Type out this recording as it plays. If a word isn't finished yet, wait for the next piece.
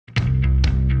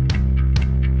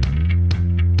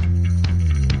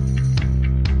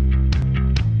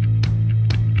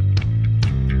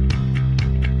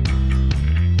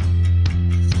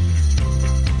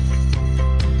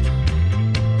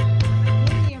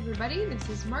everybody, this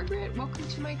is Margaret. Welcome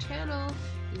to my channel.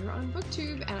 You're on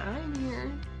BookTube, and I'm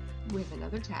here with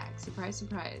another tag. Surprise,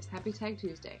 surprise. Happy Tag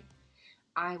Tuesday.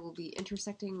 I will be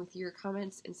intersecting with your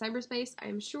comments in cyberspace,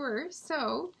 I'm sure.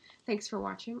 So, thanks for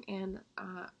watching, and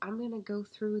I'm going to go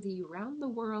through the Round the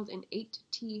World in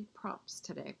 8T prompts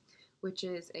today, which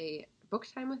is a Book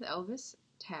Time with Elvis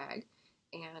tag,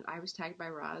 and I was tagged by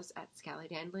Roz at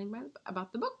Scallydandling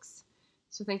about the books.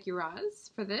 So thank you,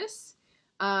 Roz, for this.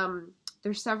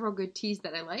 There's several good teas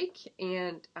that I like,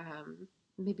 and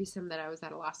maybe some that I was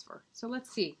at a loss for. So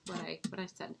let's see what I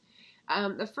said.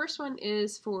 The first one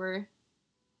is for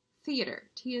theater.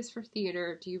 T is for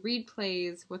theater. Do you read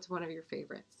plays? What's one of your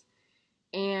favorites?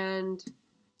 And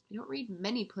I don't read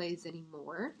many plays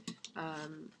anymore.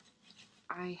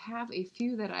 I have a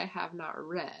few that I have not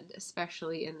read,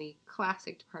 especially in the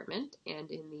classic department and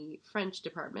in the French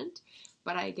department,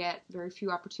 but I get very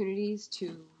few opportunities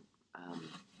to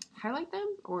highlight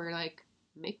them or like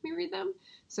make me read them.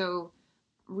 So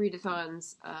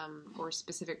readathons or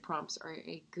specific prompts are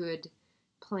a good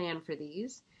plan for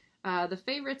these. The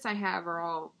favorites I have are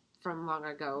all from long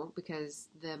ago, because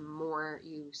the more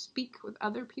you speak with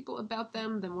other people about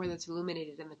them, the more that's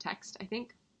illuminated in the text, I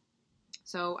think.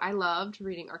 So I loved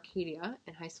reading Arcadia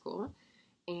in high school,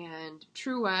 and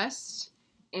True West,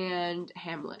 and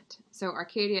Hamlet. So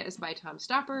Arcadia is by Tom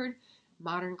Stoppard,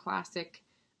 modern classic.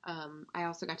 I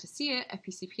also got to see it at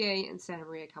PCPA in Santa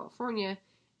Maria, California,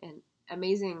 an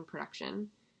amazing production.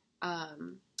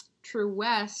 True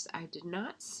West I did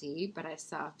not see, but I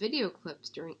saw video clips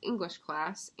during English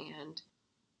class, and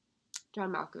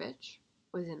John Malkovich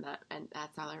was in that, and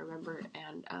that's all I remember,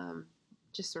 and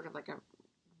just sort of like a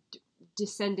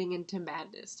descending into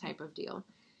madness type of deal.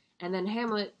 And then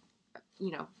Hamlet,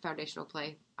 you know, foundational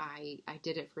play. I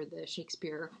did it for the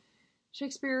Shakespeare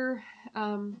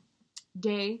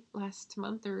day last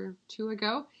month or two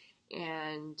ago,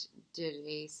 and did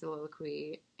a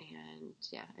soliloquy, and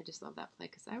yeah, I just love that play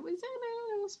because I was in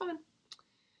it. It was fun.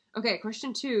 Okay,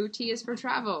 question 2. T is for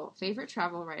travel. Favorite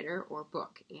travel writer or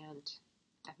book? And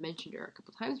I've mentioned her a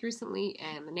couple times recently,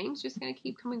 and the name's just going to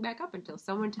keep coming back up until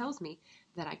someone tells me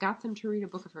that I got them to read a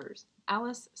book of hers.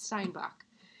 Alice Steinbach.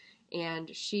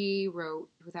 And she wrote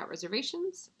Without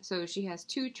Reservations. So she has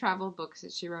 2 travel books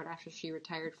that she wrote after she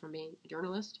retired from being a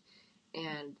journalist,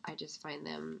 and I just find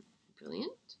them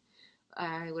brilliant.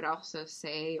 I would also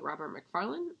say Robert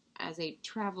MacFarlane as a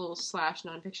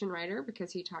travel/nonfiction writer, because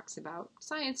he talks about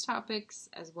science topics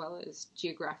as well as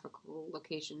geographical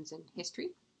locations and history.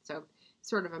 So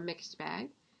sort of a mixed bag.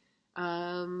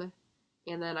 And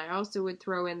then I also would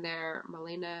throw in there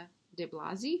Marlena De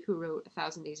Blasi, who wrote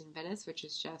 1,000 Days in Venice, which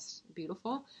is just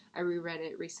beautiful. I reread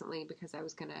it recently because I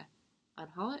was going to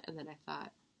unhaul it, and then I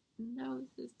thought, no,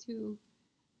 this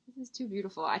is too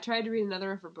beautiful. I tried to read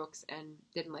another of her books and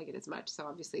didn't like it as much, so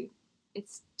obviously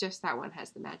it's just that one has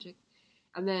the magic.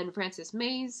 And then Frances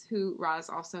Mays, who Roz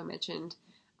also mentioned.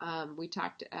 We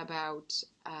talked about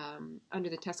Under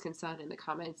the Tuscan Sun in the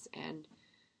comments, and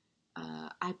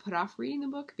I put off reading the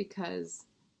book because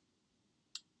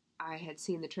I had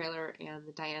seen the trailer, and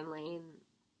the Diane Lane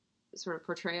sort of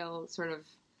portrayal sort of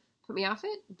put me off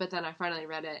it, but then I finally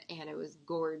read it, and it was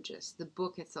gorgeous. The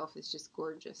book itself is just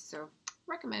gorgeous, so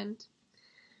recommend.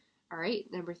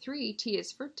 Alright, number 3, T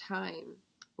is for time.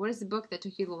 What is the book that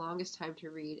took you the longest time to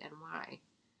read, and why?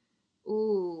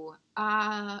 Ooh,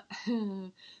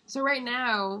 so right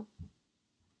now,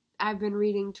 I've been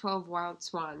reading 12 Wild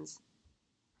Swans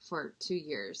for 2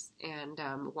 years, and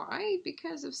why?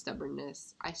 Because of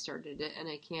stubbornness. I started it, and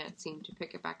I can't seem to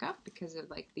pick it back up because of,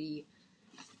 like, the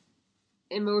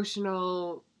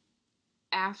emotional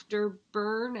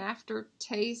afterburn,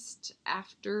 aftertaste,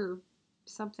 after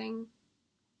something,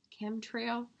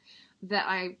 chemtrail,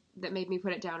 that made me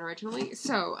put it down originally,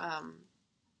 so,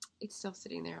 it's still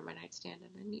sitting there on my nightstand,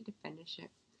 and I need to finish it.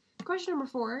 Question number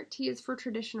 4, T is for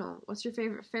traditional. What's your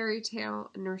favorite fairy tale,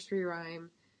 nursery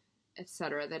rhyme,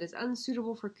 etc. that is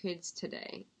unsuitable for kids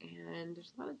today? And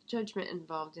there's a lot of judgment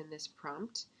involved in this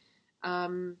prompt.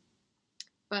 But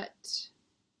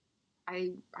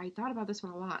I thought about this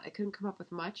one a lot. I couldn't come up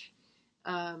with much.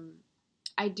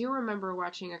 I do remember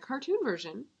watching a cartoon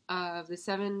version of the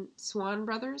 7 Swan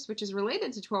Brothers, which is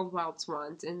related to 12 Wild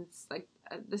Swans, and it's like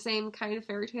the same kind of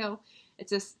fairy tale.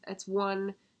 It's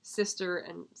one sister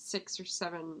and 6 or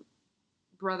 7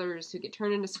 brothers who get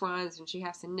turned into swans, and she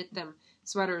has to knit them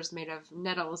sweaters made of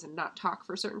nettles and not talk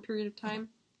for a certain period of time.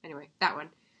 Anyway, that one.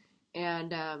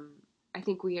 And I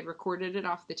think we had recorded it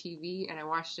off the TV, and I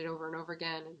watched it over and over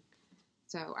again, and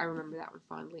so I remember that one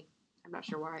fondly. I'm not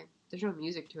sure why. There's no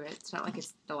music to it. It's not like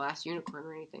it's The Last Unicorn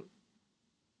or anything.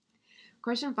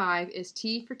 Question 5 is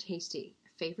T for tasty.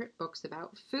 favorite books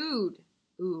about food.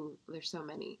 Ooh, there's so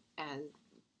many. And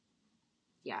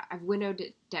yeah, I've winnowed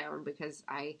it down because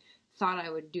I thought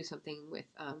I would do something with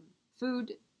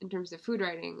food in terms of food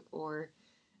writing or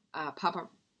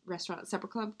pop-up restaurant supper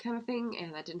club kind of thing,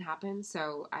 and that didn't happen.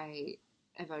 So I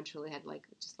eventually had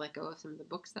just let go of some of the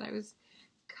books that I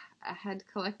had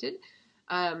collected,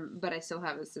 but I still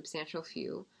have a substantial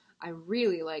few. I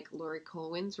really like Laurie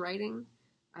Colwin's writing.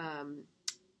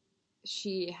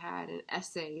 She had an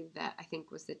essay that I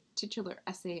think was the titular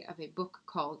essay of a book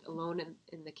called Alone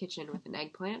in the Kitchen with an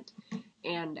Eggplant.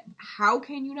 And how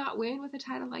can you not win with a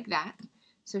title like that?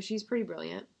 So she's pretty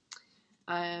brilliant.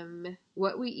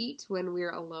 What We Eat When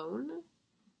We're Alone.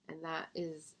 And that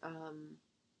is,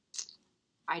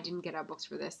 I didn't get out books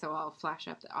for this, so I'll flash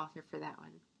up the author for that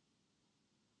one.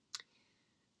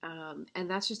 And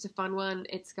that's just a fun one.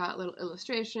 It's got little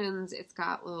illustrations, it's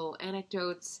got little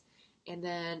anecdotes, and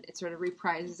then it sort of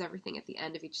reprises everything at the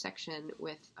end of each section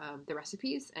with the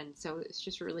recipes. And so it's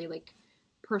just really like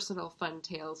personal, fun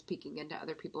tales peeking into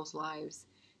other people's lives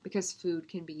because food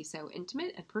can be so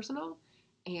intimate and personal,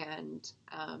 and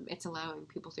it's allowing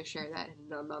people to share that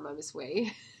in an anonymous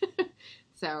way.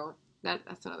 So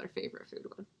that's another favorite food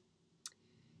one.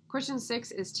 Question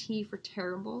 6 is T for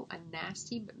terrible, a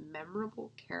nasty but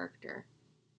memorable character.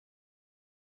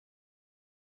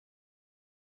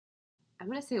 I'm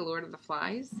going to say Lord of the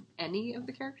Flies, any of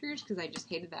the characters, because I just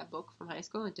hated that book from high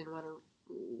school and didn't want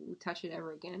to touch it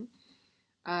ever again.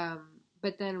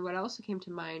 But then what also came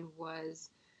to mind was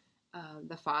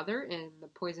the father in the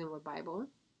Poisonwood Bible.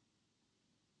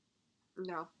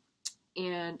 No.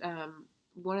 And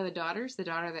one of the daughters, the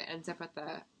daughter that ends up at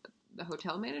the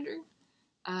hotel manager,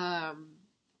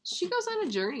 she goes on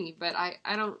a journey, but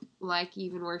I don't like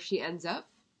even where she ends up.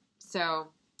 So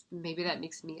maybe that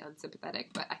makes me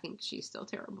unsympathetic, but I think she's still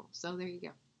terrible. So there you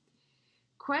go.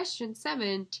 Question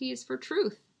 7, T is for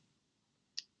truth.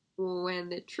 When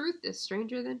the truth is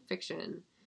stranger than fiction.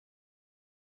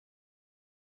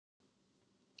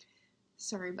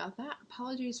 Sorry about that.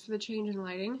 Apologies for the change in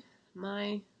lighting.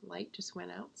 My light just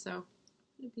went out, so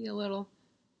it'll be a little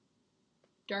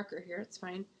darker here. It's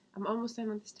fine. I'm almost done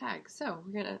with this tag, so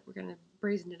we're gonna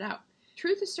brazen it out.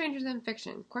 Truth is stranger than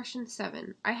fiction. Question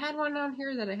 7. I had one on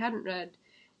here that I hadn't read,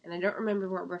 and I don't remember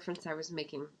what reference I was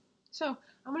making. So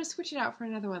I'm going to switch it out for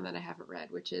another one that I haven't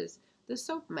read, which is The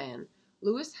Soap Man,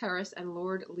 Lewis Harris and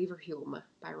Lord Leverhulme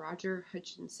by Roger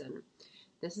Hutchinson.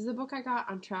 This is a book I got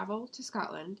on travel to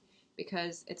Scotland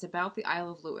because it's about the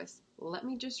Isle of Lewis. Let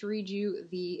me just read you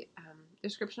the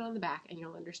description on the back, and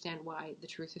you'll understand why the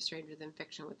truth is stranger than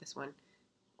fiction with this one.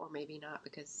 Or maybe not,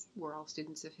 because we're all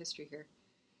students of history here.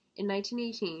 In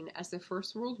 1918, as the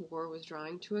First World War was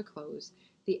drawing to a close,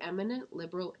 the eminent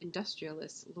liberal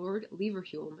industrialist Lord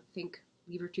Leverhulme, think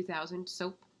Lever 2000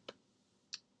 soap,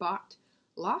 bought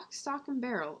lock, stock, and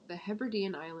barrel the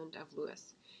Hebridean island of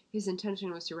Lewis. His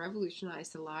intention was to revolutionize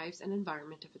the lives and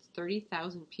environment of its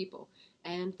 30,000 people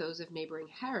and those of neighboring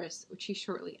Harris, which he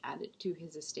shortly added to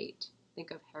his estate.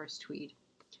 Think of Harris Tweed.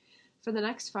 For the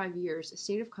next 5 years, a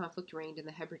state of conflict reigned in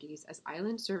the Hebrides as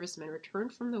island servicemen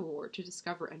returned from the war to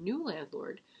discover a new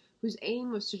landlord whose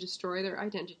aim was to destroy their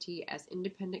identity as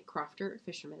independent crofter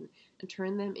fishermen and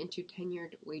turn them into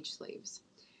tenured wage slaves.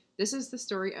 This is the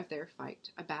story of their fight,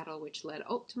 a battle which led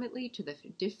ultimately to the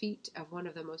defeat of one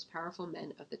of the most powerful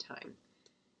men of the time.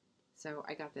 So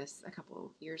I got this a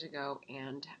couple years ago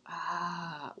and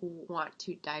want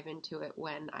to dive into it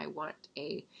when I want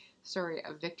a story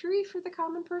of victory for the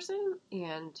common person,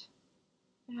 and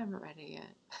I haven't read it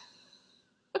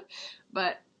yet.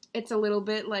 But it's a little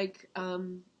bit like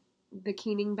the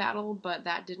Keening battle, but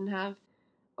that didn't have,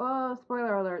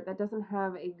 spoiler alert, that doesn't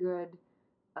have a good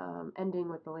ending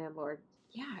with the landlord.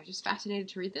 Yeah, I'm just fascinated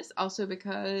to read this, also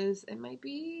because it might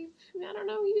be, I don't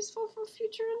know, useful for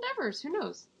future endeavors. Who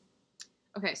knows?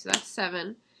 Okay, so that's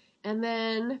 7. And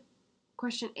then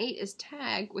question 8 is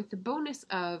tag with the bonus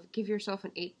of give yourself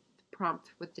an 8th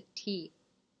prompt with the T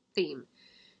theme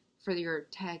for your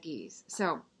taggies.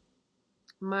 So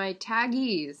my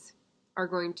taggies are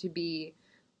going to be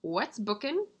What's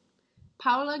Bookin',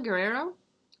 Paula Guerrero,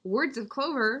 Words of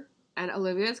Clover, and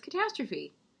Olivia's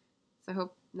Catastrophe. So I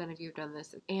hope none of you have done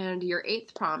this. And your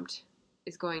 8th prompt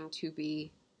is going to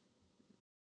be...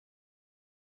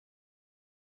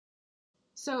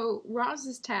 So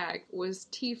Roz's tag was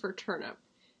T for turnip.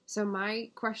 So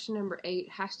my question number 8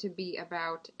 has to be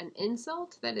about an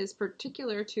insult that is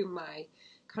particular to my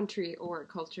country or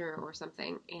culture or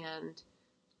something. And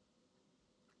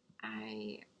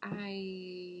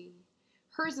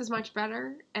hers is much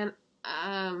better. And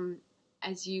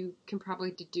as you can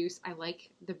probably deduce, I like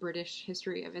the British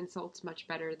history of insults much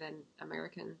better than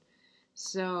American.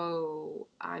 So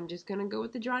I'm just going to go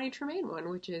with the Johnny Tremain one,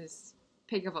 which is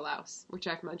pig of a louse, which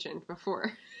I've mentioned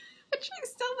before, which I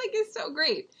still think is so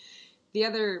great. The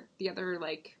other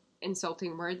like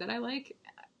insulting word that I like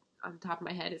on the top of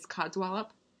my head is codswallop,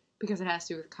 because it has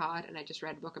to do with cod, and I just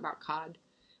read a book about cod.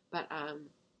 But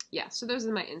yeah, so those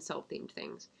are my insult themed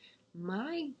things.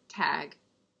 My tag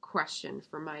question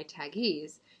for my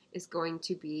taggees is going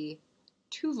to be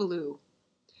Tuvalu,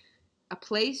 a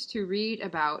place to read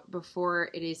about before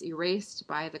it is erased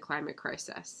by the climate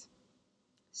crisis.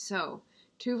 So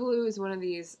Tuvalu is one of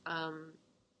these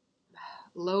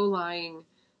low-lying,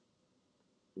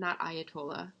 not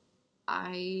Ayatollah,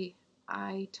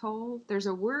 there's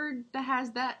a word that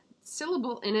has that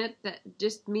syllable in it that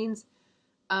just means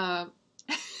a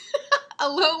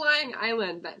low-lying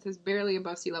island that is barely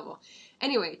above sea level.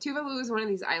 Anyway, Tuvalu is one of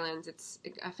these islands. It's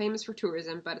famous for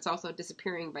tourism, but it's also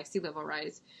disappearing by sea level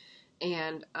rise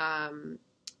and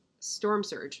storm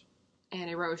surge and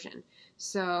erosion.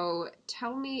 So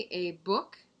tell me a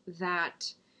book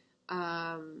that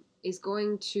is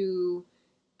going to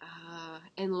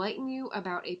enlighten you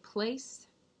about a place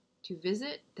to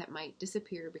visit that might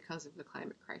disappear because of the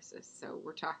climate crisis. So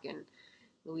we're talking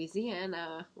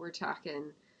Louisiana, we're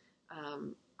talking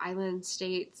island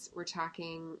states, we're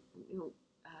talking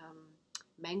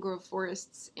mangrove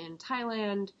forests in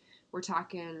Thailand, we're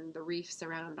talking the reefs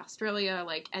around Australia,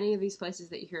 like any of these places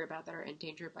that you hear about that are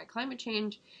endangered by climate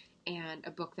change, and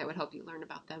a book that would help you learn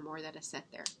about them or that is set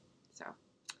there. So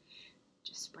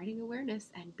just spreading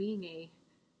awareness and being a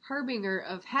harbinger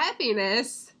of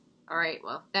happiness. All right,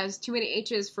 well, that was too many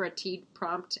H's for a T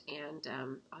prompt, and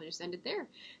I'll just end it there.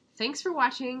 Thanks for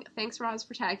watching. Thanks, Roz,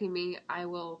 for tagging me. I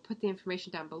will put the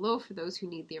information down below for those who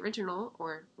need the original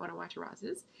or want to watch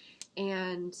Roz's.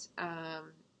 And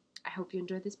I hope you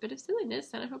enjoyed this bit of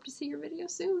silliness, and I hope to see your video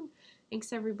soon.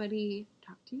 Thanks, everybody.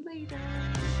 Talk to you later.